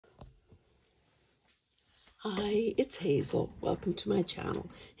Hi, it's Hazel. Welcome to my channel,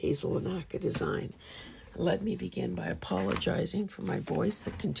 Hazel Anaka Design. Let me begin by apologizing for my voice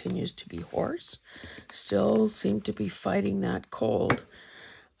that continues to be hoarse. Still seem to be fighting that cold.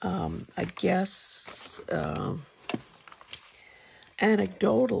 I guess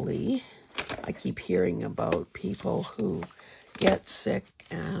anecdotally, I keep hearing about people who get sick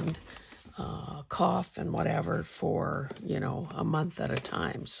and cough and whatever for, a month at a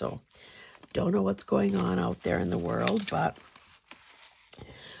time. So don't know what's going on out there in the world, but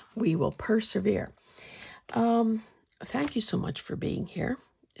we will persevere. Thank you so much for being here.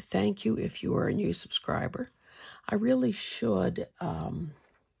 Thank you if you are a new subscriber. I really should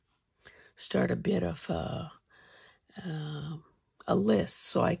start a bit of a list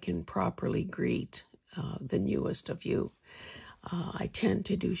so I can properly greet the newest of you. I tend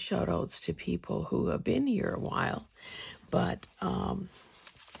to do shout outs to people who have been here a while, but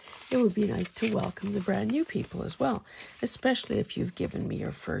it would be nice to welcome the brand new people as well, especially if you've given me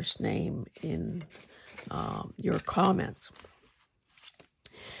your first name in your comments.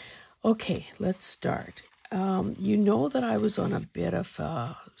 Okay, let's start. You know that I was on a bit of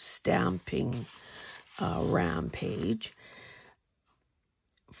a stamping rampage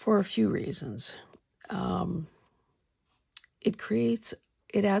for a few reasons.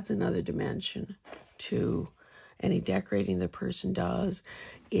 It adds another dimension to any decorating the person does.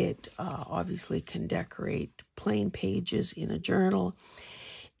 It obviously can decorate plain pages in a journal.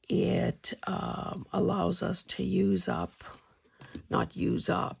 It allows us to use the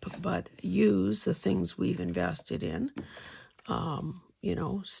things we've invested in.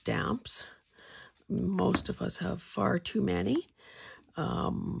 Stamps. Most of us have far too many.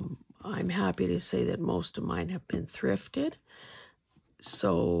 I'm happy to say that most of mine have been thrifted,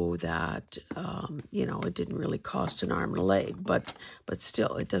 so that, it didn't really cost an arm and a leg, but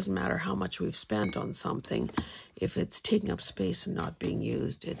still, it doesn't matter how much we've spent on something. If it's taking up space and not being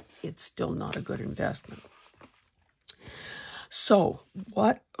used, it's still not a good investment. So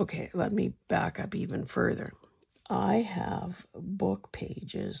okay, let me back up even further. I have book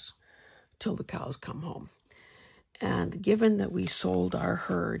pages till the cows come home. And given that we sold our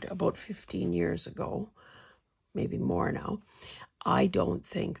herd about 15 years ago, maybe more now, I don't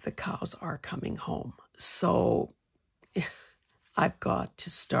think the cows are coming home. So I've got to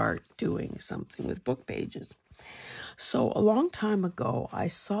start doing something with book pages. So a long time ago, I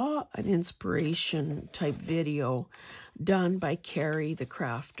saw an inspiration type video done by Carrie the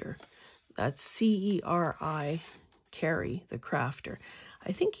Crafter. That's C-E-R-I, Carrie the Crafter.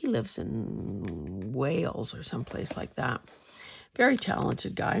 I think he lives in Wales or someplace like that. Very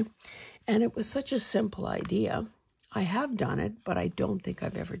talented guy. And it was such a simple idea. I have done it, but I don't think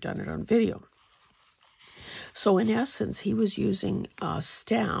I've ever done it on video. So in essence, he was using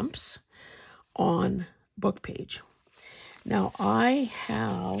stamps on book page. Now I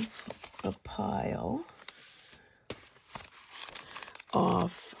have a pile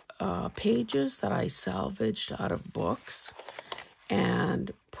of pages that I salvaged out of books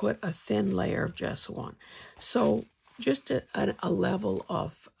and put a thin layer of gesso on. So just a level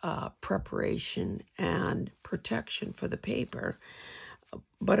of preparation and protection for the paper,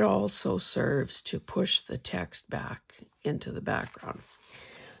 but it also serves to push the text back into the background.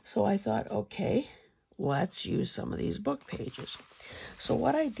 So I thought, okay, let's use some of these book pages. So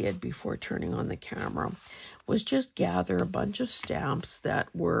what I did before turning on the camera was just gather a bunch of stamps that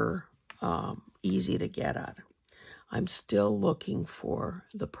were easy to get at. I'm still looking for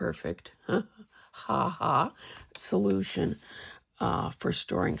the perfect solution for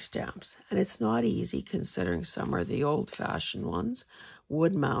storing stamps. And it's not easy considering some are the old-fashioned ones,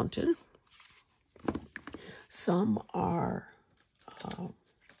 wood-mounted. Some are, some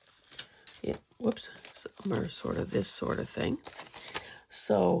are sort of this sort of thing.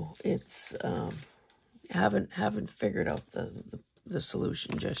 So it's, haven't figured out the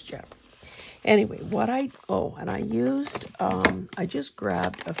solution just yet. Anyway, I just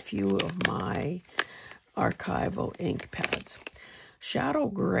grabbed a few of my archival ink pads. Shadow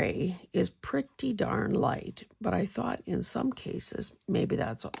gray is pretty darn light, but I thought in some cases, maybe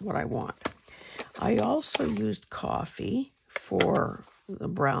that's what I want. I also used coffee for the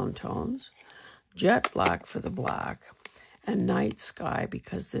brown tones, jet black for the black, and night sky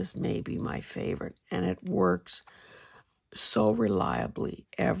because this may be my favorite, and it works so reliably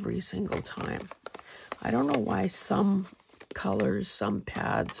every single time. I don't know why some colors, some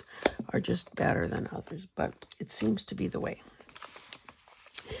pads are just better than others, but it seems to be the way.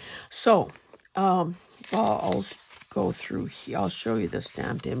 So, I'll go through here. I'll show you the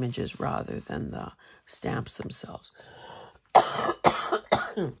stamped images rather than the stamps themselves.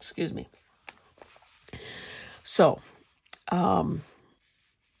 Excuse me. So,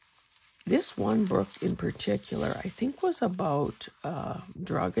 this one book in particular, I think, was about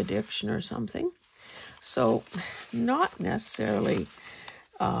drug addiction or something. So, not necessarily,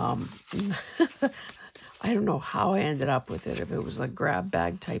 I don't know how I ended up with it, if it was a grab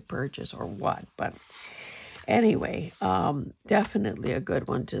bag type purchase or what. But anyway, definitely a good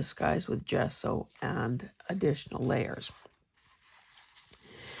one to disguise with gesso and additional layers.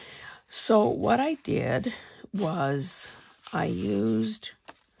 So what I did was I used,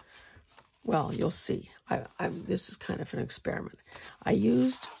 well, you'll see. This is kind of an experiment. I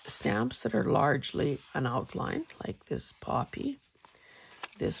used stamps that are largely an outline, like this poppy,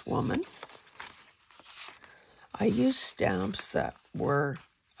 this woman. I used stamps that were,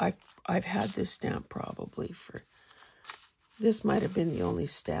 I've had this stamp probably for, this might have been the only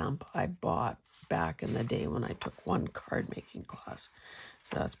stamp I bought back in the day when I took one card making class.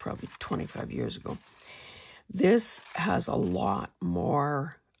 So that's probably 25 years ago. This has a lot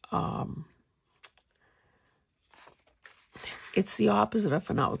more, it's the opposite of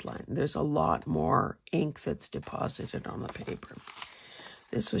an outline. There's a lot more ink that's deposited on the paper.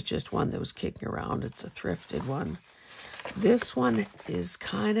 This was just one that was kicking around. It's a thrifted one. This one is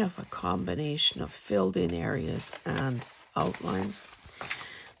kind of a combination of filled in areas and outlines.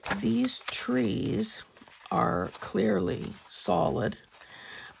 These trees are clearly solid,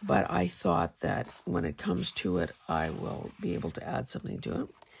 but I thought that when it comes to it, I will be able to add something to it.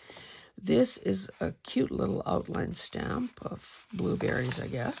 This is a cute little outline stamp of blueberries, I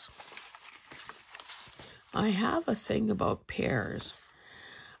guess. I have a thing about pears.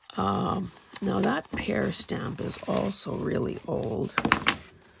 Now that pear stamp is also really old,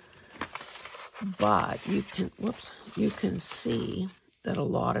 but you can see that a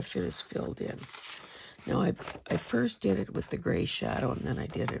lot of it is filled in. Now I first did it with the gray shadow, and then I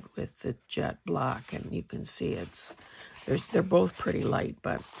did it with the jet black, and you can see they're both pretty light,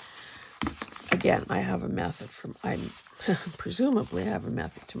 but again, I have a method presumably I have a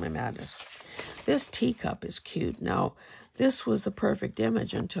method to my madness. This teacup is cute. Now, this was the perfect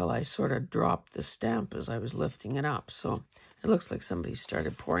image until I sort of dropped the stamp as I was lifting it up. So it looks like somebody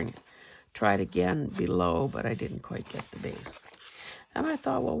started pouring it. Tried again below, but I didn't quite get the base. And I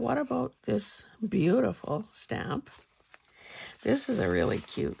thought, well, what about this beautiful stamp? This is a really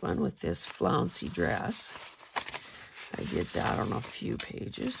cute one with this flouncy dress. I did that on a few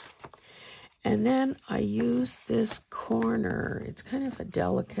pages. And then I used this corner. It's kind of a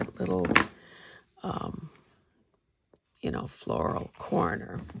delicate little, floral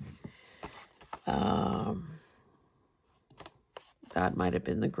corner. That might have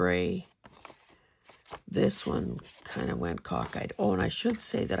been the gray. This one kind of went cockeyed. Oh, and I should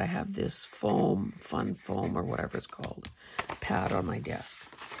say that I have this fun foam, or whatever it's called, pad on my desk.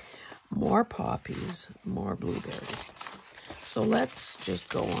 More poppies, more blueberries. So let's just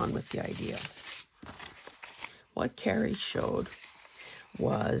go on with the idea. What Carrie showed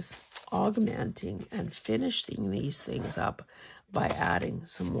was augmenting and finishing these things up by adding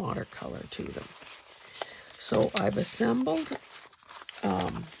some watercolor to them. So I've assembled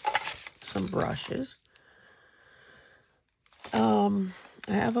some brushes.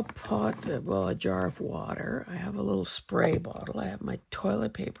 I have a a jar of water. I have a little spray bottle. I have my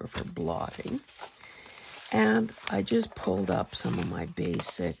toilet paper for blotting. And I just pulled up some of my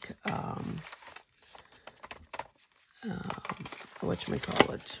basic,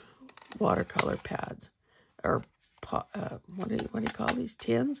 watercolor pads, or what do you call these,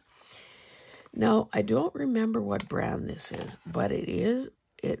 tins? Now, I don't remember what brand this is, but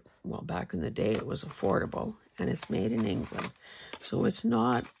well, back in the day it was affordable, and it's made in England. So it's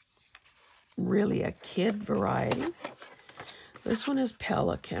not really a kid variety. This one is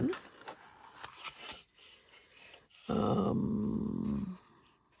Pelican.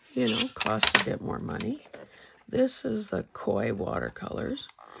 Cost a bit more money. This is the Koi watercolors.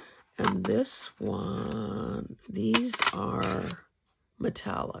 And this one, these are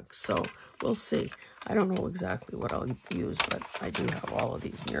metallic. So we'll see. I don't know exactly what I'll use, but I do have all of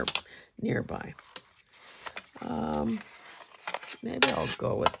these nearby. Maybe I'll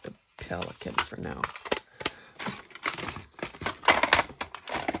go with the Pelican for now.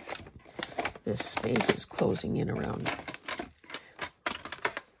 This space is closing in around me.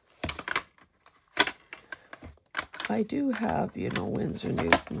 I do have, Winsor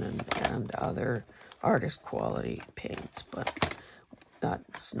Newton and other artist quality paints, but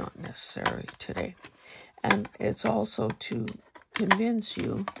that's not necessary today. And it's also to convince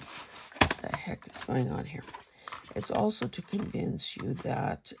you, what the heck is going on here? It's also to convince you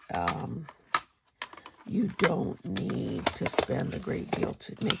that you don't need to spend a great deal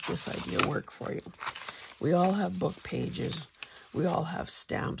to make this idea work for you. We all have book pages. We all have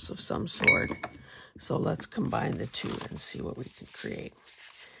stamps of some sort. So let's combine the two and see what we can create.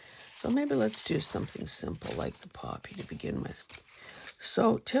 So maybe let's do something simple like the poppy to begin with.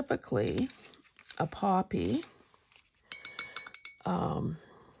 So typically, a poppy,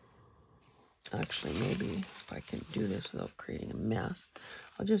 actually maybe if I can do this without creating a mess,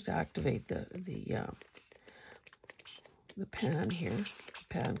 I'll just activate the pan here, the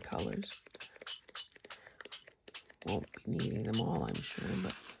pan colors. Won't be needing them all, I'm sure,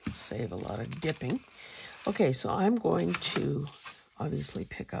 but save a lot of dipping. Okay, so I'm going to obviously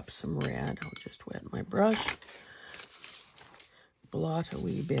pick up some red. I'll just wet my brush, blot a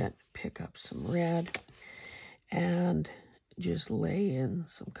wee bit, pick up some red, and just lay in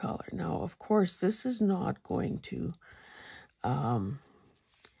some color. Now, of course, this is not going to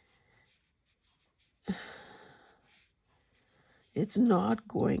it's not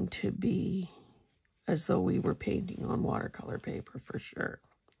going to be as though we were painting on watercolor paper for sure,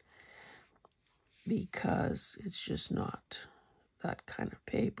 because it's just not that kind of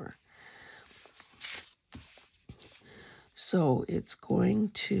paper. So it's going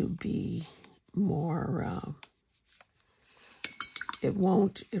to be more, it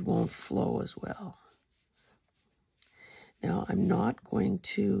won't flow as well. Now I'm not going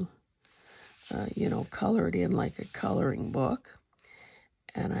to, color it in like a coloring book.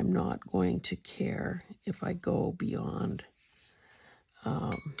 And I'm not going to care if I go beyond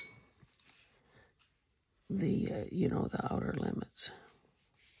the outer limits.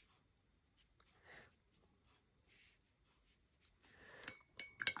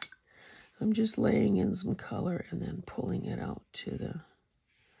 I'm just laying in some color and then pulling it out to the...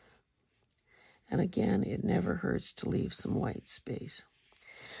 And again, it never hurts to leave some white space.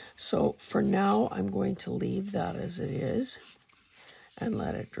 So for now, I'm going to leave that as it is and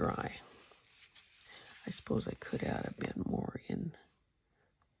let it dry. I suppose I could add a bit more in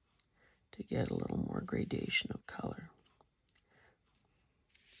to get a little more gradation of color.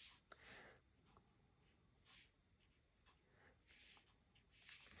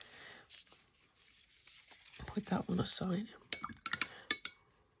 Put that one aside.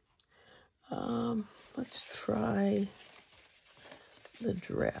 Let's try the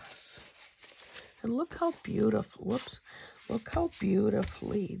dress. And look how beautiful, look how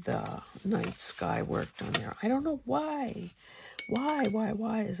beautifully the night sky worked on there. I don't know why. Why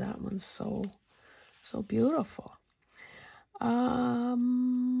is that one so beautiful?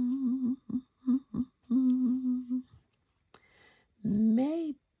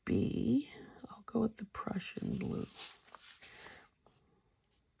 Maybe I'll go with the Prussian blue.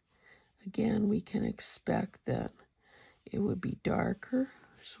 Again, we can expect that it would be darker,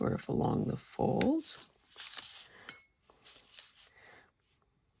 sort of along the folds.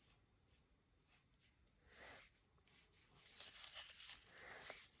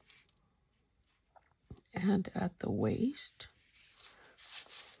 And at the waist.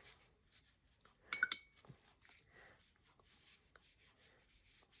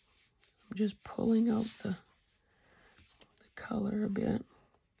 I'm just pulling out the color a bit.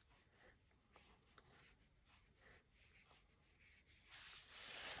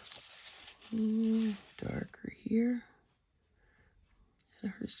 Darker here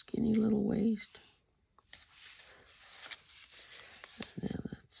at her skinny little waist. And then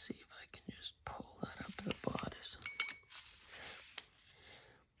let's see if I can just pull that up the bodice.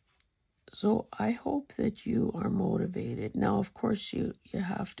 So I hope that you are motivated. Now, of course, you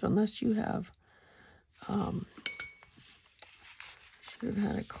have to, unless you have, should have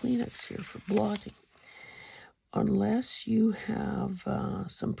had a Kleenex here for blotting. Unless you have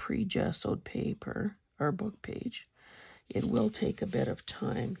some pre-gessoed paper or book page, it will take a bit of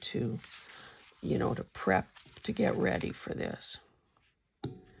time to, to prep, to get ready for this.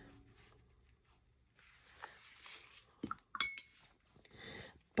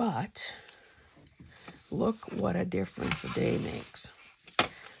 But look what a difference a day makes.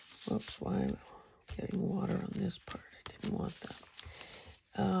 Whoops, why am I getting water on this part? I didn't want that.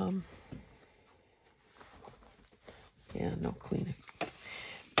 Yeah, no Kleenex.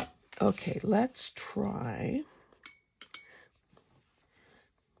 Okay, let's try.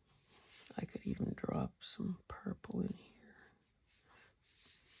 I could even drop some purple in here.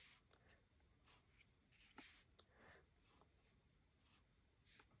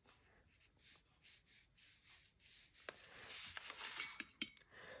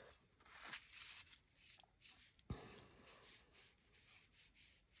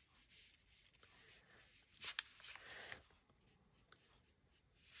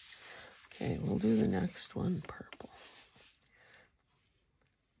 Okay, we'll do the next one purple.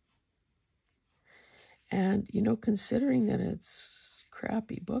 And, you know, considering that it's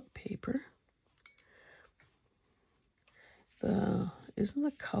crappy book paper, isn't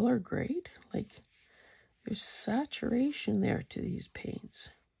the color great? Like, there's saturation there to these paints.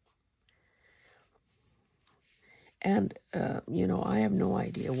 And, you know, I have no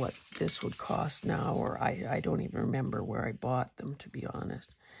idea what this would cost now, or I don't even remember where I bought them, to be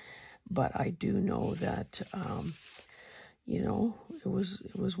honest. But I do know that, you know, it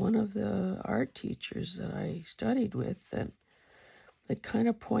was one of the art teachers that I studied with that kind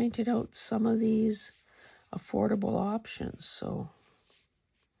of pointed out some of these affordable options. So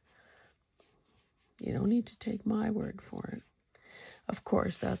you don't need to take my word for it. Of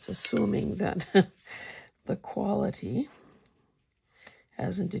course, that's assuming that the quality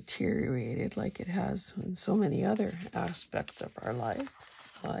hasn't deteriorated like it has in so many other aspects of our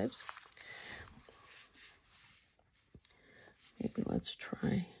lives. Maybe let's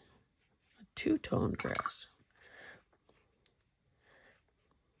try a two-tone grass.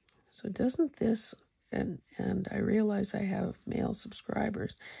 So doesn't this, and I realize I have male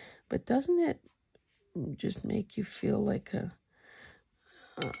subscribers, but doesn't it just make you feel like a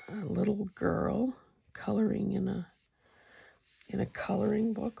little girl coloring in a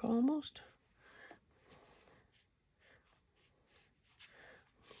coloring book almost?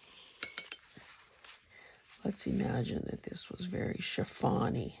 Let's imagine that this was very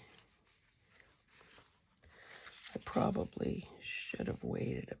chiffon-y. I probably should have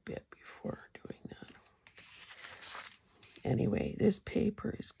waited a bit before doing that. Anyway, this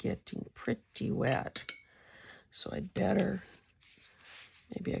paper is getting pretty wet, so I'd better,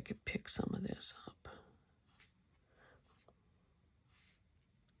 maybe I could pick some of this up.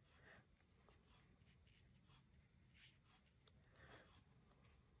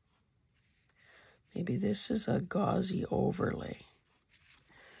 Maybe this is a gauzy overlay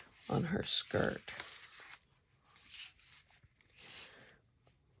on her skirt.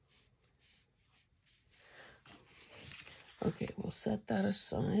 Okay, we'll set that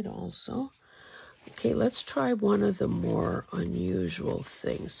aside also. Okay, let's try one of the more unusual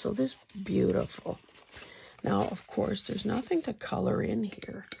things. So this beautiful. Now, of course, there's nothing to color in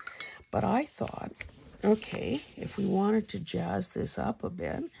here, but I thought, okay, if we wanted to jazz this up a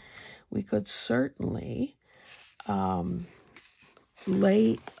bit, we could certainly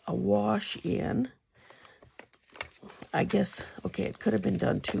lay a wash in. I guess, okay, it could have been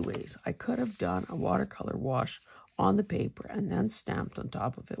done two ways. I could have done a watercolor wash on the paper and then stamped on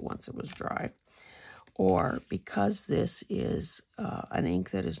top of it once it was dry. Or because this is an ink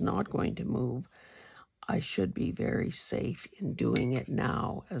that is not going to move, I should be very safe in doing it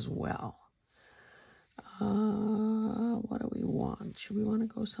now as well. What do we want? Should we want to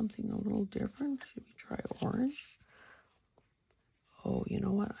go something a little different? Should we try orange? Oh, you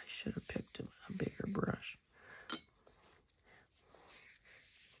know what? I should have picked a bigger brush.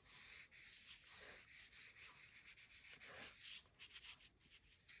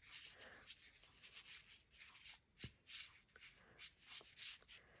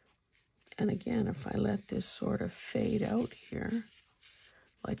 And again, if I let this sort of fade out here,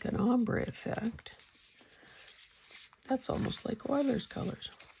 like an ombre effect, that's almost like Oilers colors.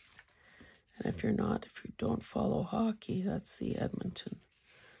 And if you don't follow hockey, that's the Edmonton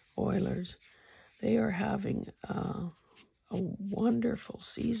Oilers. They are having a wonderful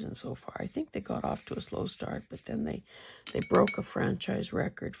season so far. I think they got off to a slow start, but then they broke a franchise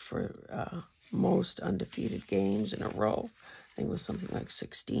record for most undefeated games in a row. I think it was something like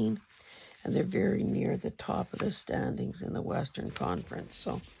 16. And they're very near the top of the standings in the Western Conference.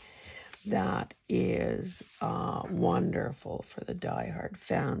 So that is wonderful for the diehard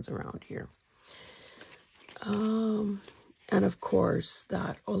fans around here. And of course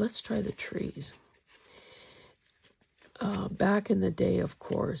let's try the trees. Back in the day, of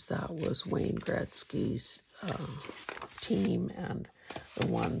course, that was Wayne Gretzky's team, and the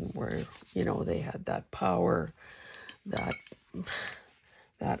one where, you know, they had that power, that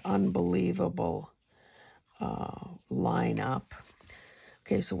unbelievable lineup.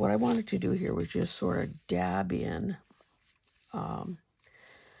 Okay, so what I wanted to do here was just sort of dab in,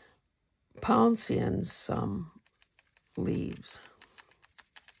 pounce in some leaves.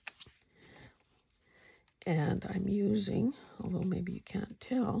 And I'm using, although maybe you can't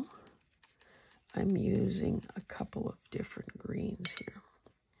tell, I'm using a couple of different greens here.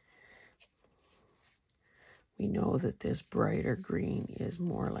 We know that this brighter green is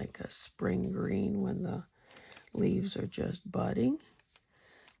more like a spring green when the leaves are just budding.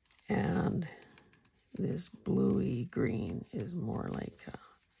 And this bluey green is more like a,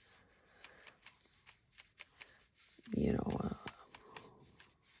 you know,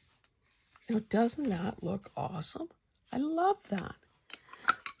 You know, doesn't that look awesome? I love that.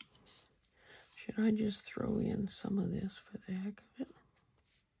 Should I just throw in some of this for the heck of it?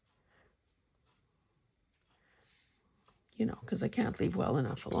 You know, because I can't leave well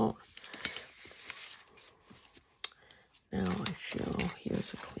enough alone. Now I feel,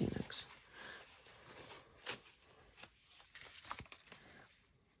 here's a Kleenex.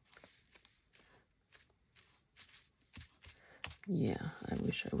 Yeah, I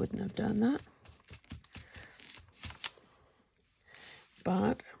wish I wouldn't have done that.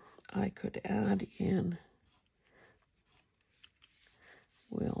 But I could add in,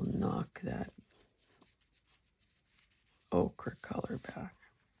 we'll knock that ochre color back.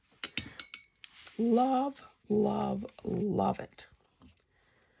 Love, love, love it.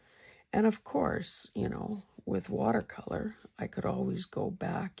 And of course, you know, with watercolor, I could always go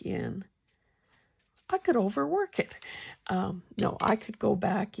back in. I could overwork it. No, I could go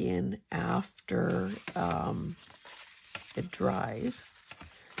back in after it dries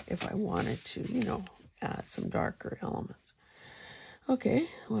if I wanted to, you know, add some darker elements. Okay,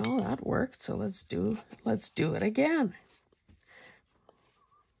 well, that worked, so let's do it again.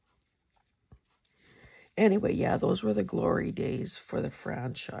 Anyway, yeah, those were the glory days for the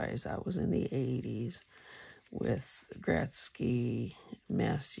franchise. That was in the 80s with Gretzky,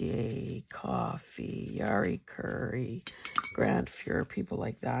 Messier, Coffey, Yari Curry, Grant Fuhr, people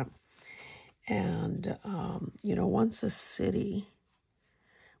like that. And, you know, once a city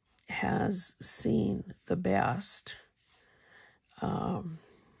has seen the best,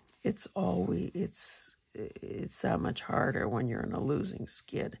 it's that much harder when you're in a losing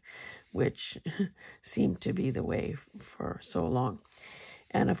skid, which seemed to be the way for so long.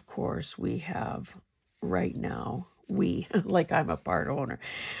 And of course, we have right now, like I'm a part owner,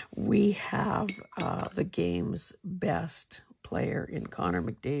 we have the game's best player in Connor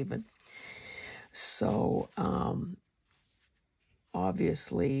McDavid. So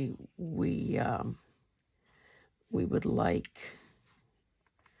obviously we would like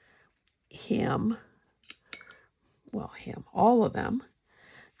him, all of them,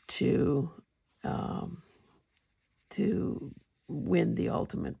 to win the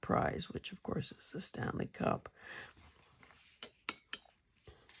ultimate prize, which of course is the Stanley Cup.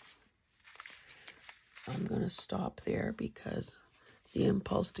 I'm going to stop there because the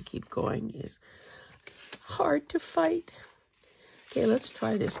impulse to keep going is hard to fight. Okay, let's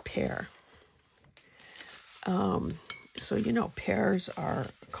try this pear. So, you know, pears are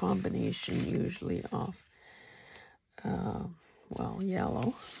a combination usually of, well,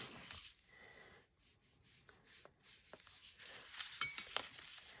 yellow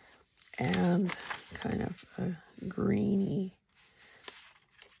and kind of a greeny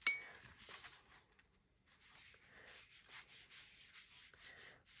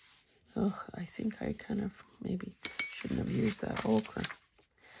I think I kind of maybe shouldn't have used that ochre,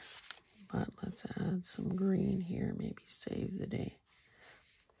 but let's add some green here, maybe save the day.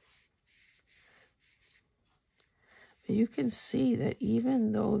 But you can see that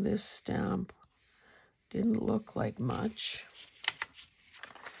even though this stamp didn't look like much,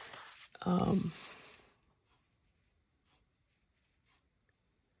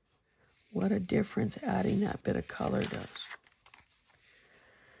 what a difference adding that bit of color does.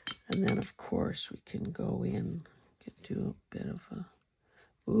 And then, of course, we can go in, do a bit of a,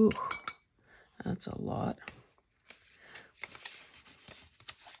 ooh, that's a lot.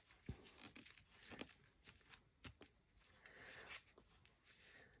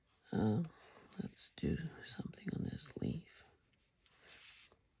 Let's do something on this leaf.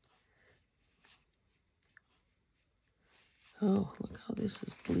 Oh, look how this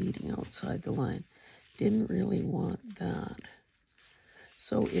is bleeding outside the line. Didn't really want that.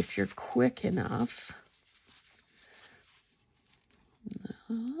 So if you're quick enough,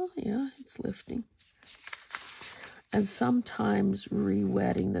 yeah, it's lifting. And sometimes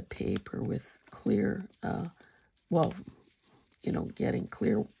re-wetting the paper with clear, well, you know, getting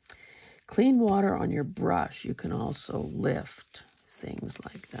clean water on your brush, you can also lift things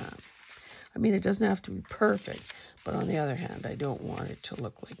like that. I mean, it doesn't have to be perfect, but on the other hand, I don't want it to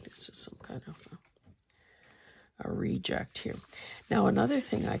look like this is some kind of a reject here. Now, another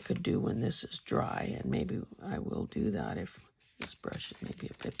thing I could do when this is dry, and maybe I will do that if this brush is maybe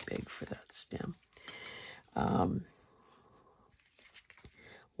a bit big for that stem.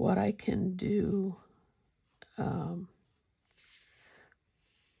 What I can do,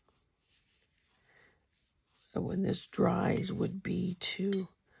 when this dries would be to,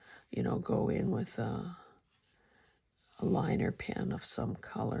 you know, go in with a liner pen of some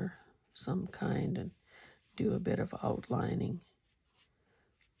color, some kind, and do a bit of outlining.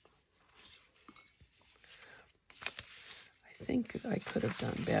 think I could have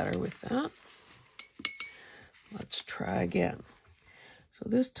done better with that. Let's try again. So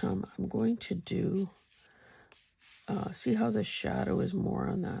this time I'm going to do, see how the shadow is more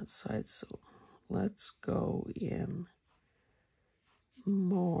on that side. So let's go in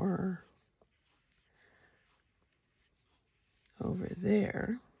more over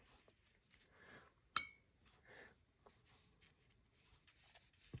there.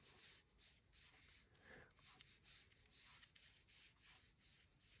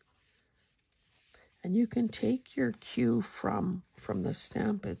 And you can take your cue from the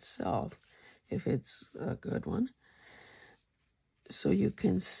stamp itself, if it's a good one. So you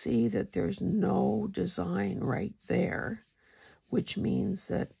can see that there's no design right there, which means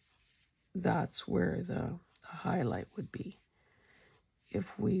that that's where the highlight would be.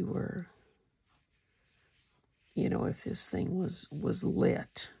 If we were, you know, if this thing was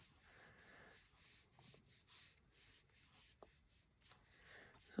lit.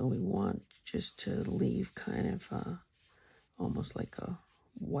 So we want just to leave kind of almost like a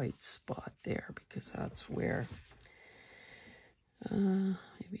white spot there, because that's where,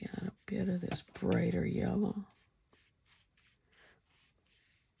 maybe add a bit of this brighter yellow.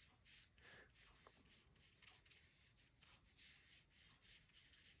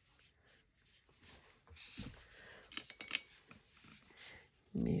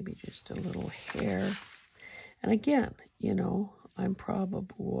 Maybe just a little hair. And again, you know, I'm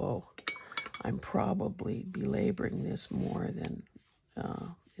probably belaboring this more than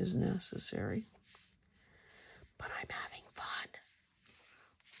is necessary. But I'm having fun.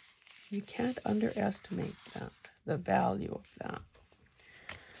 You can't underestimate that, the value of that.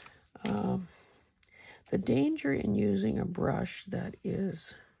 The danger in using a brush that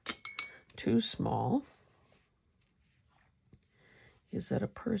is too small is that a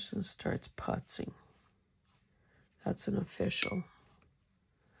person starts putzing. That's an official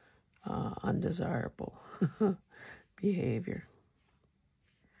undesirable behavior.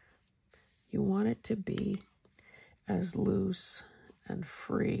 You want it to be as loose and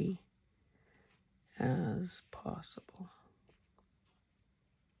free as possible.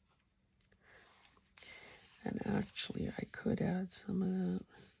 And actually, I could add some of that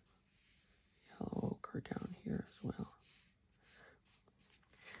yellow ochre down here as well.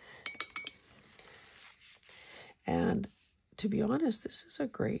 And to be honest, this is a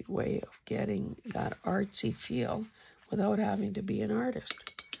great way of getting that artsy feel without having to be an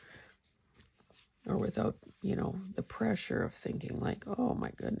artist. Or without, you know, the pressure of thinking like, oh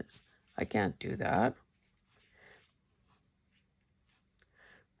my goodness, I can't do that.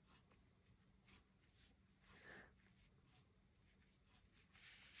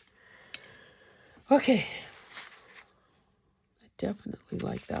 Okay. I definitely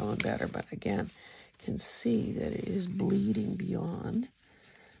like that one better, but again, can see that it is bleeding beyond,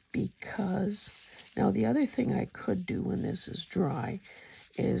 because now the other thing I could do when this is dry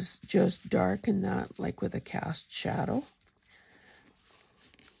is just darken that like with a cast shadow.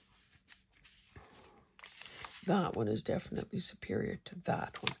 That one is definitely superior to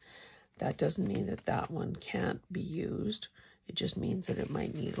that one. That doesn't mean that that one can't be used. It just means that it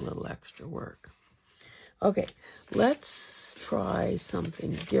might need a little extra work. Okay, let's try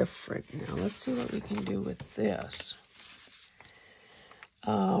something different now. Let's see what we can do with this.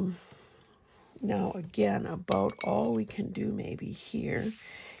 Now, again, about all we can do maybe here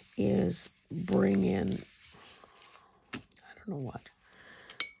is bring in, I don't know what.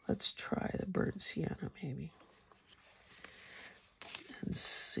 Let's try the burnt sienna maybe and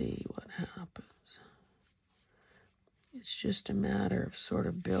see what happens. It's just a matter of sort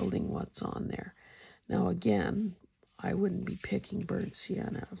of building what's on there. Now, again, I wouldn't be picking burnt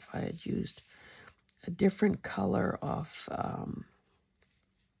sienna if I had used a different color of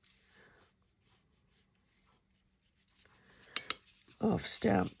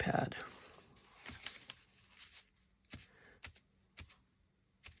stamp pad.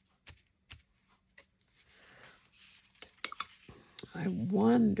 I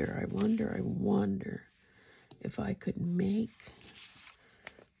wonder if I could make,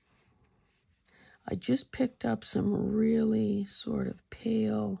 I just picked up some really sort of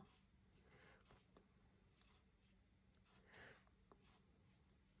pale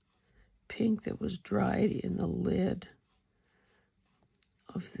pink that was dried in the lid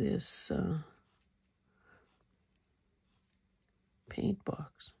of this paint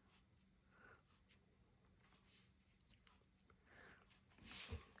box.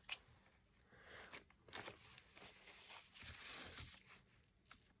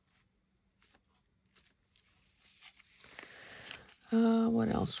 What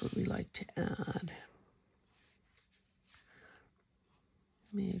else would we like to add?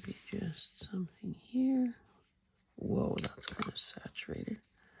 Maybe just something here. Whoa, that's kind of saturated.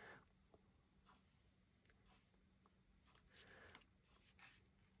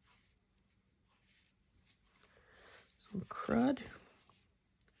 Some crud.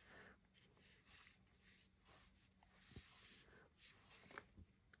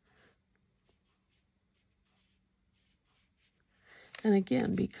 And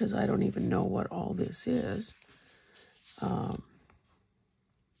again, because I don't even know what all this is,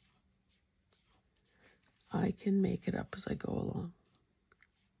 I can make it up as I go along.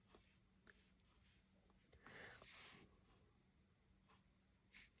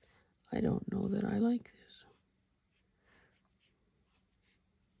 I don't know that I like this.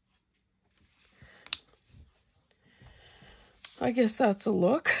 I guess that's a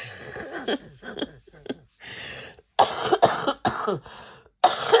look.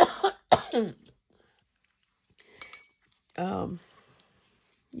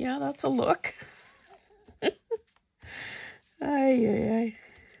 Yeah, that's a look. Ay, ay, ay.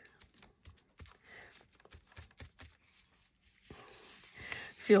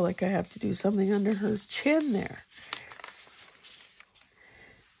 Feel like I have to do something under her chin there.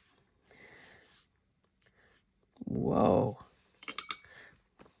 Whoa.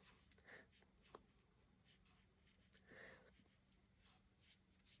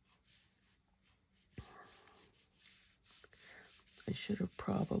 I should have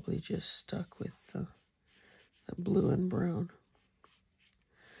probably just stuck with the blue and brown.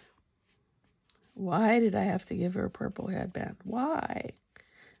 Why did I have to give her a purple headband? Why?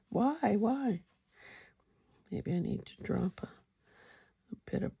 Why? Maybe I need to drop a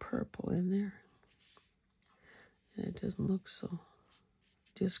bit of purple in there. And it doesn't look so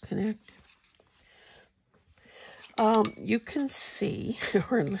disconnected. You can see,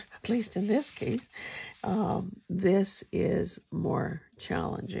 or at least in this case, this is more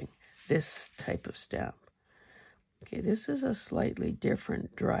challenging, this type of stamp. Okay, this is a slightly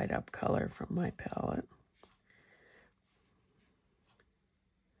different dried up color from my palette.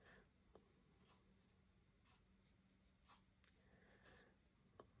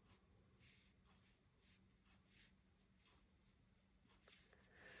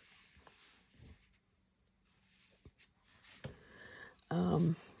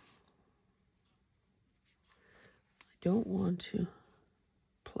 I don't want to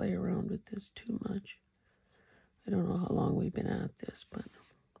play around with this too much. I don't know how long we've been at this, but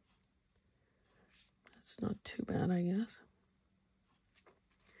that's not too bad, I guess.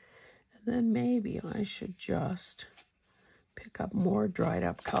 And then maybe I should just pick up more dried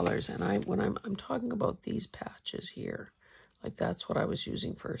up colors. And when I'm talking about these patches here, like that's what I was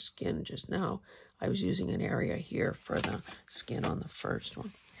using for skin just now. I was using an area here for the skin on the first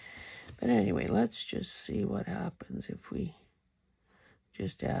one. But anyway, let's just see what happens if we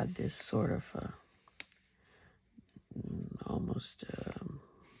just add this sort of almost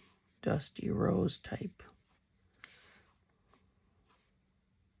dusty rose type.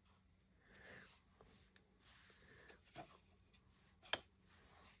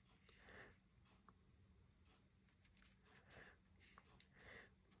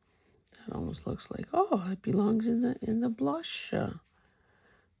 That almost looks like, oh, it belongs in the blush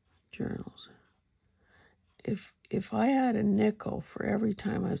journals. If I had a nickel for every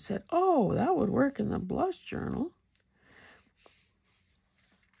time I've said, oh, that would work in the blush journal.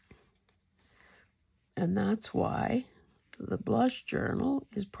 And that's why the blush journal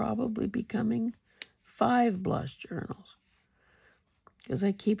is probably becoming 5 blush journals. Because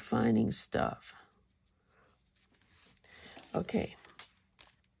I keep finding stuff. Okay.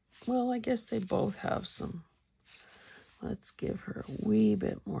 Well, I guess they both have some. Let's give her a wee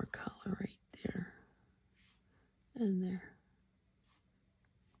bit more color right there. And there.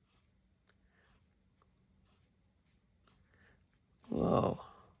 Whoa.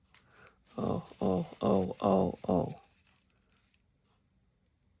 Oh.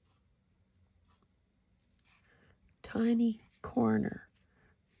 Tiny corner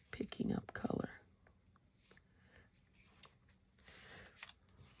picking up color.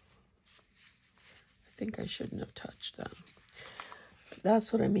 I think I shouldn't have touched that.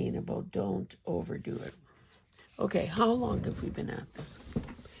 That's what I mean about don't overdo it. Okay, how long have we been at this?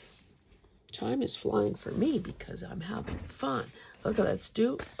 Time is flying for me because I'm having fun. Okay, let's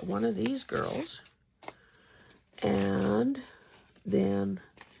do one of these girls. And then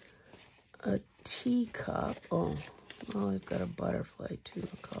a teacup. Oh, well, I've got a butterfly too,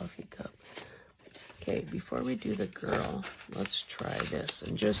 a coffee cup. Okay, before we do the girl, let's try this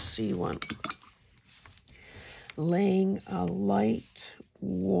and just see one. Laying a light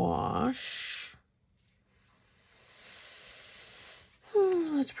wash.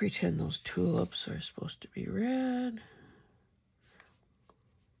 Let's pretend those tulips are supposed to be red.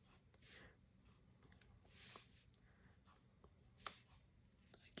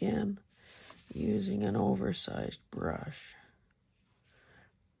 Again, using an oversized brush.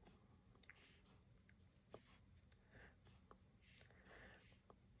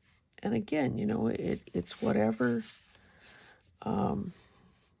 And again, you know, it's whatever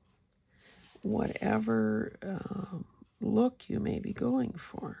look you may be going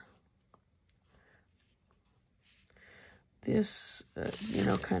for. This, you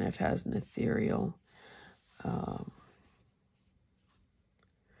know, kind of has an ethereal,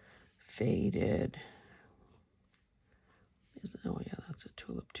 faded. Oh yeah, that's a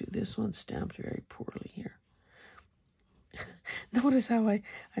tulip too. This one's stamped very poorly here. Notice how I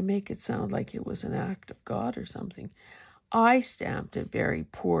make it sound like it was an act of God or something. I stamped it very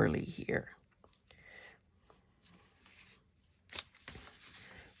poorly here.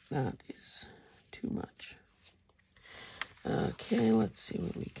 That is too much. Okay, let's see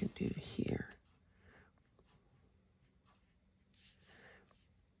what we can do here.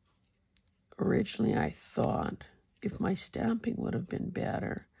 Originally, I thought if my stamping would have been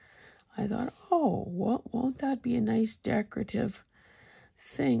better, I thought, oh, won't that be a nice decorative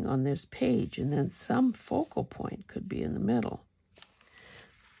thing on this page? And then some focal point could be in the middle.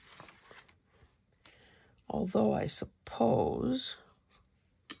 Although I suppose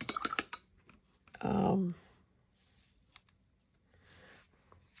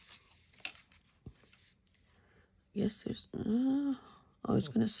yes, there's, I was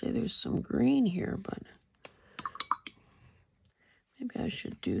going to say there's some green here, but maybe I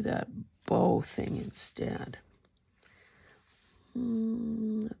should do that bow thing instead.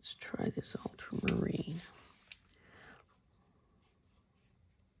 Let's try this ultramarine.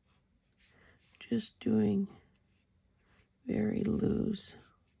 Just doing very loose.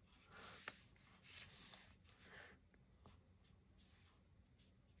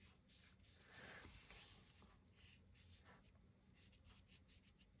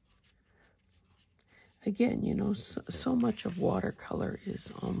 Again, you know, so much of watercolor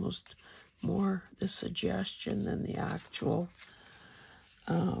is almost more the suggestion than the actual.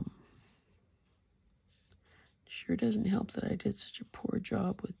 Sure doesn't help that I did such a poor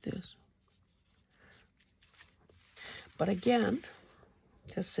job with this. But again,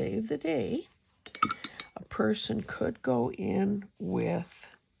 to save the day, a person could go in with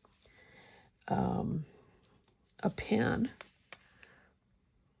a pen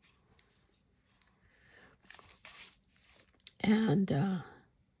and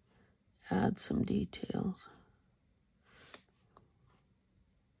add some details.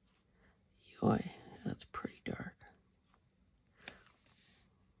 Yoy, that's pretty dark.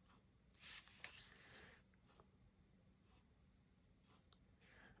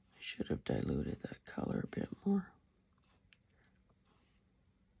 I should have diluted that color a bit more.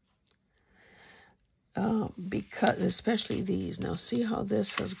 Because, especially these. Now see how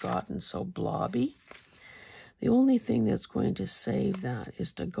this has gotten so blobby? The only thing that's going to save that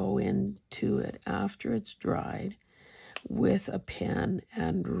is to go into it after it's dried with a pen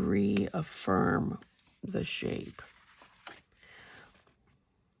and reaffirm the shape.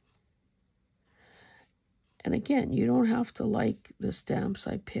 And again, you don't have to like the stamps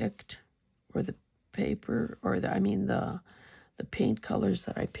I picked or the paper or the paint colors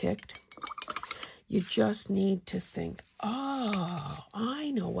that I picked. You just need to think, oh,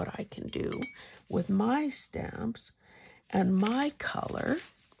 I know what I can do with my stamps and my color.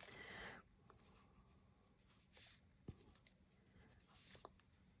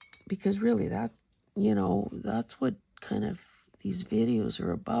 Because really that, you know, that's what kind of these videos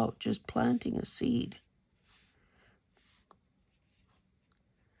are about, just planting a seed.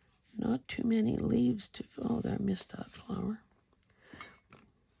 Not too many leaves to, oh, I missed that flower.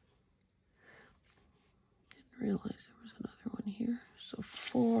 Didn't realize there was another one here. So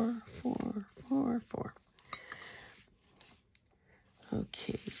 4, 4, 4, 4.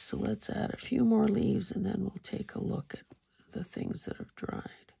 Okay, so let's add a few more leaves and then we'll take a look at the things that have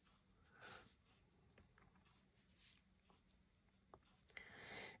dried.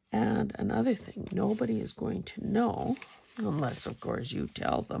 And another thing, nobody is going to know, unless, of course, you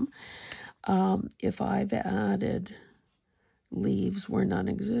tell them, if I've added leaves where none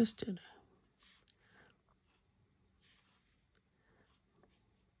existed.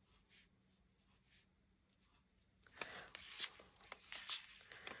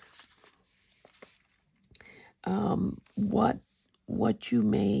 What you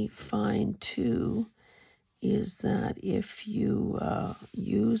may find, too, is that if you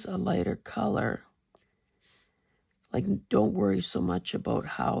use a lighter color, Like, don't worry so much about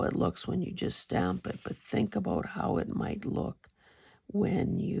how it looks when you just stamp it, but think about how it might look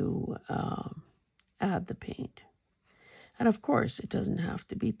when you add the paint. And of course, it doesn't have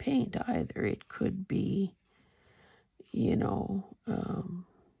to be paint either. It could be, you know,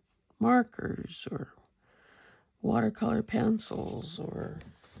 markers or watercolor pencils or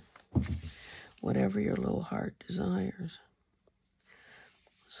whatever your little heart desires.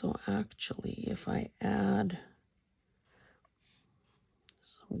 So actually, if I add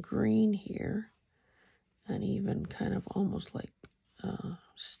some green here, and even kind of almost like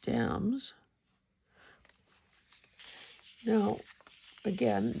stems. Now,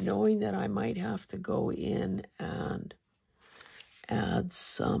 again, knowing that I might have to go in and add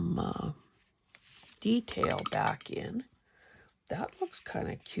some detail back in, that looks kind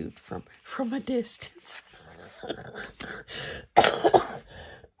of cute from a distance.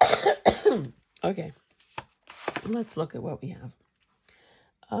 Okay, let's look at what we have.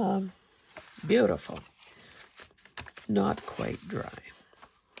 Beautiful. Not quite dry.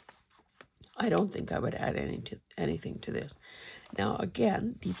 I don't think I would add anything to this. Now,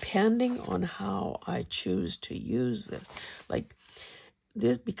 again, depending on how I choose to use this, like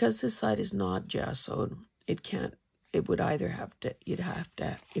this, because this side is not gessoed, it would either have to, you'd have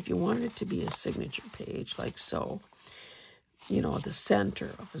to, if you wanted it to be a signature page, like so, you know, the center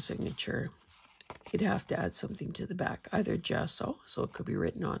of a signature, you'd have to add something to the back, either gesso, so it could be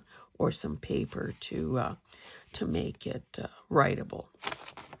written on, or some paper to make it writable.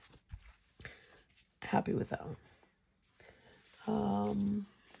 Happy with that one.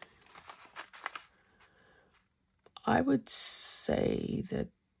 I would say that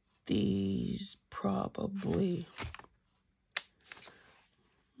these probably,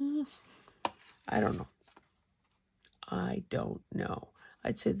 I don't know.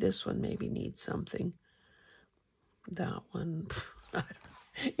 I'd say this one maybe needs something. That one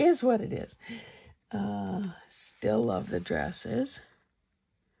is what it is. Still love the dresses.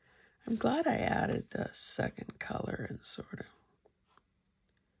 I'm glad I added the second color and sort of.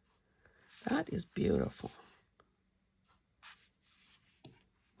 That is beautiful.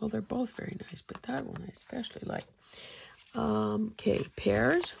 Well, they're both very nice, but that one I especially like. Okay,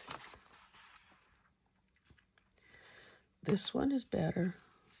 pears. This one is better.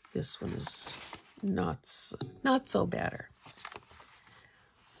 This one is not so better.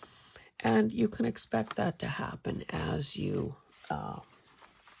 And you can expect that to happen as you,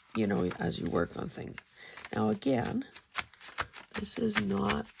 you know, as you work on things. Now again, this is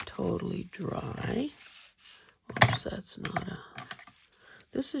not totally dry. Oops, that's not a,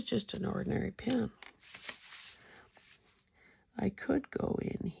 this is just an ordinary pen. I could go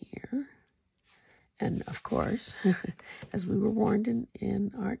in here, and of course, as we were warned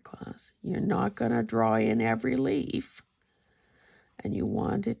in art class, you're not going to draw in every leaf. And you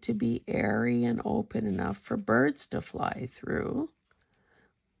want it to be airy and open enough for birds to fly through.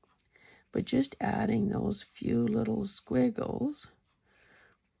 But just adding those few little squiggles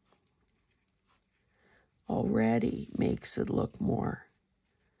already makes it look more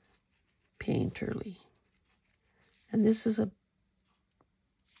painterly. And this is a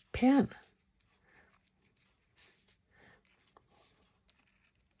pen.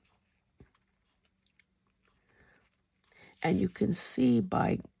 And you can see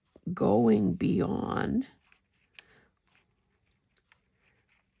by going beyond,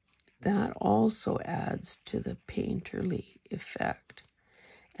 that also adds to the painterly effect.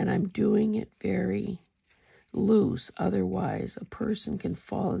 And I'm doing it very loose, otherwise a person can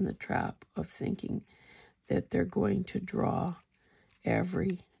fall in the trap of thinking that they're going to draw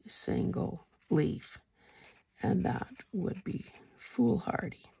every single leaf, and that would be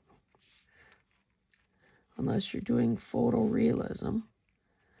foolhardy. Unless you're doing photorealism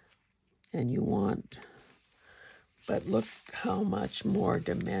and you want, but look how much more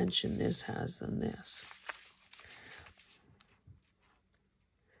dimension this has than this.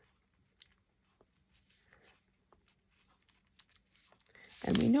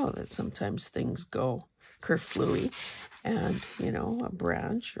 And we know that sometimes things go kerflooey, and, you know, a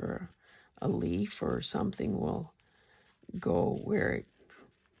branch or a leaf or something will go where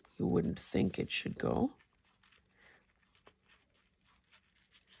you wouldn't think it should go.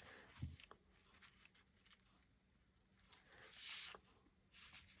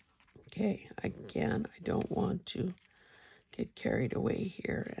 Okay, again, I don't want to get carried away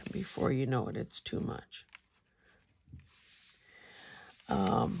here, and before you know it, it's too much.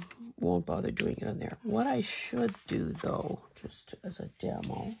 Won't bother doing it on there. What I should do, though, just as a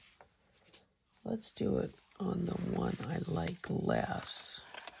demo, let's do it on the one I like less.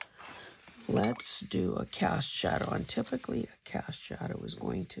 let's do a cast shadow. And typically a cast shadow is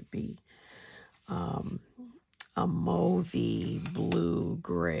going to be a mauvey blue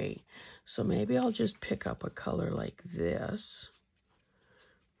gray. So maybe I'll just pick up a color like this.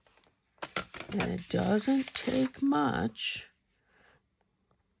 And it doesn't take much.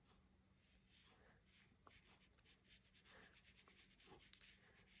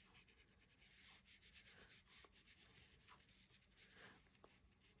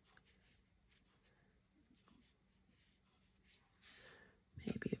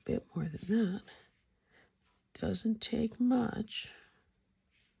 Maybe a bit more than that. Doesn't take much.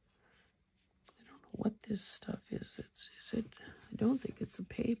 I don't know what this stuff is. Is it? I don't think it's a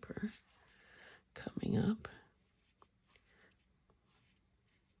paper coming up.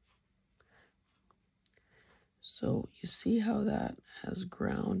 So you see how that has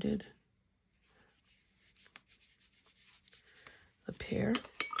grounded the pear?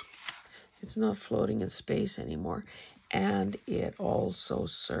 It's not floating in space anymore. And it also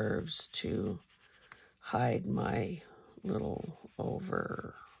serves to hide my little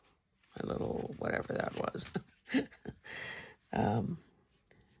whatever that was.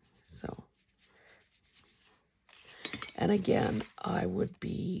 And again, I would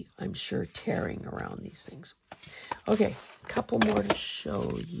be, I'm sure, tearing around these things. Okay, a couple more to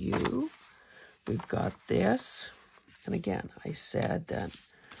show you. We've got this. And again, I said that,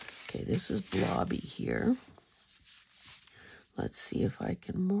 okay, this is blobby here. Let's see if I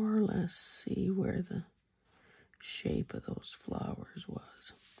can more or less see where the shape of those flowers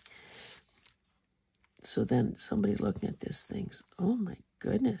was. So then somebody looking at this thinks, oh my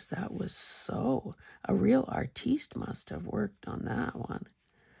goodness, that was so, a real artiste must have worked on that one.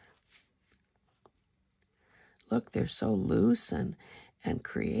 Look, they're so loose and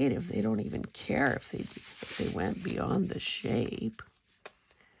creative. They don't even care if they went beyond the shape.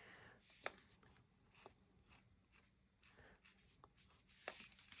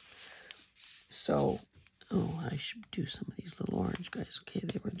 So, oh, I should do some of these little orange guys. Okay,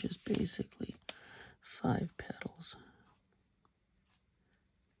 they were just basically 5 petals.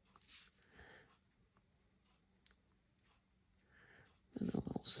 With a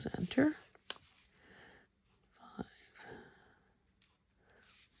little center. 5.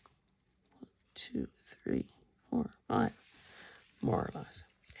 1, 2, 3, 4, 5. More or less.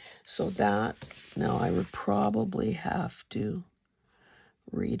 So that, now I would probably have to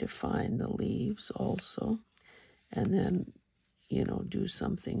redefine the leaves also. And then, you know, do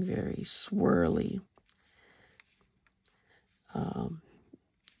something very swirly.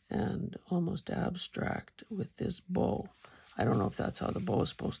 And almost abstract with this bow. I don't know if that's how the bow is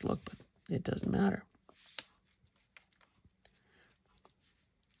supposed to look, but it doesn't matter.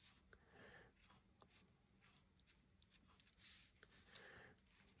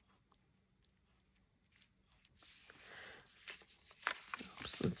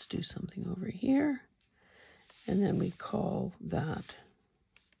 Oops, let's do something over here. And then we call that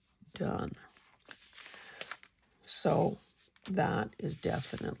done. So that is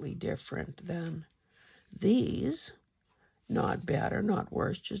definitely different than these. Not better, not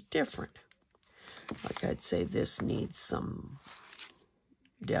worse, just different. Like I'd say this needs some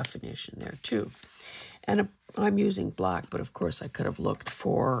definition there too. And I'm using black, but of course I could have looked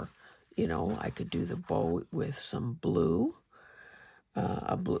for, you know, I could do the bow with some blue,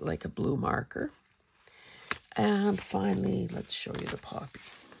 like a blue marker. And finally, let's show you the poppy.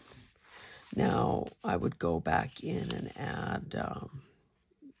 Now, I would go back in and add,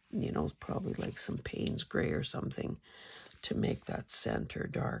 you know, probably like some Payne's Gray or something to make that center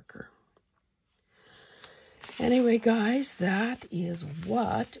darker. Anyway, guys, that is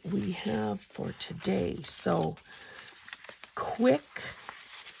what we have for today. So, quick,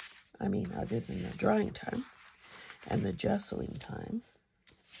 I mean, other than the drying time and the gessoing time.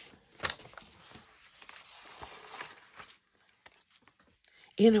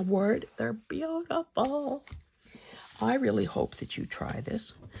 In a word, they're beautiful. I really hope that you try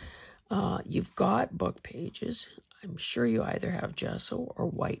this. You've got book pages. I'm sure you either have gesso or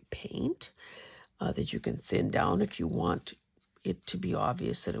white paint that you can thin down if you want it to be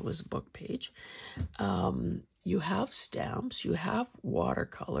obvious that it was a book page. You have stamps. You have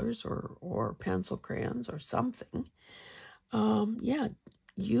watercolors or pencil crayons or something. Yeah,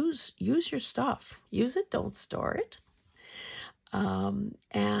 use your stuff. Use it, don't store it.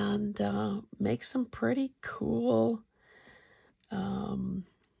 And make some pretty cool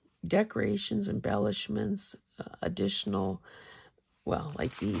decorations, embellishments, additional, well,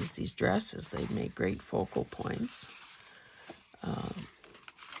 like these dresses, they make great focal points.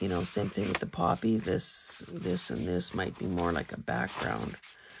 You know, same thing with the poppy. This and this might be more like a background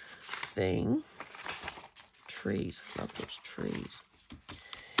thing. Trees. I love those trees.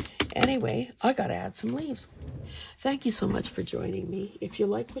 Anyway, I got to add some leaves. Thank you so much for joining me. If you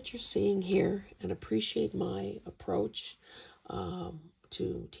like what you're seeing here and appreciate my approach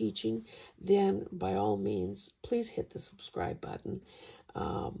to teaching, then by all means, please hit the subscribe button.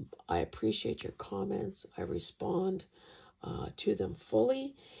 I appreciate your comments. I respond to them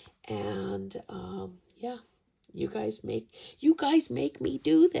fully. And yeah, you guys make me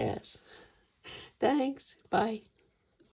do this. Thanks. Bye.